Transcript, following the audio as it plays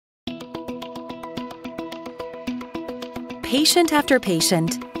Patient after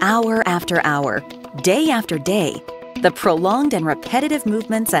patient, hour after hour, day after day, the prolonged and repetitive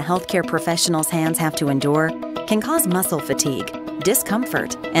movements a healthcare professional's hands have to endure can cause muscle fatigue,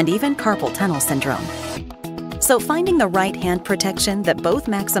 discomfort, and even carpal tunnel syndrome. So finding the right hand protection that both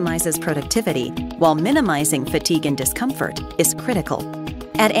maximizes productivity while minimizing fatigue and discomfort is critical.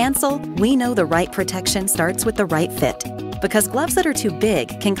 At Ansell, we know the right protection starts with the right fit, because gloves that are too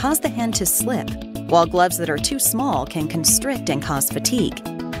big can cause the hand to slip, while gloves that are too small can constrict and cause fatigue.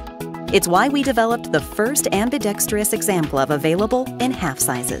 It's why we developed the first ambidextrous exam glove available in half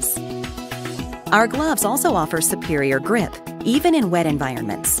sizes. Our gloves also offer superior grip, even in wet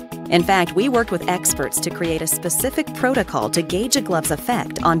environments. In fact, we worked with experts to create a specific protocol to gauge a glove's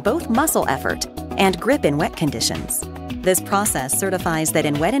effect on both muscle effort and grip in wet conditions. This process certifies that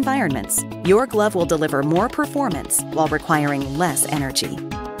in wet environments, your glove will deliver more performance while requiring less energy.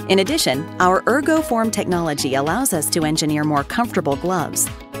 In addition, our ErgoForm technology allows us to engineer more comfortable gloves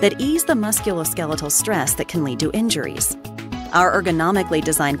that ease the musculoskeletal stress that can lead to injuries. Our ergonomically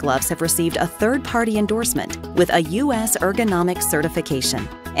designed gloves have received a third-party endorsement with a U.S. Ergonomic certification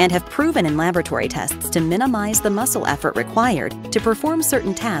and have proven in laboratory tests to minimize the muscle effort required to perform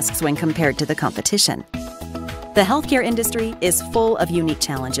certain tasks when compared to the competition. The healthcare industry is full of unique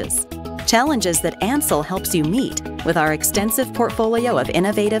challenges. Challenges that Ansell helps you meet with our extensive portfolio of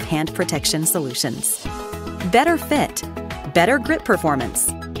innovative hand protection solutions. Better fit, better grip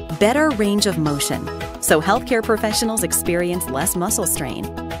performance, better range of motion, so healthcare professionals experience less muscle strain,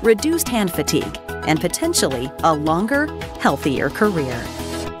 reduced hand fatigue, and potentially a longer, healthier career.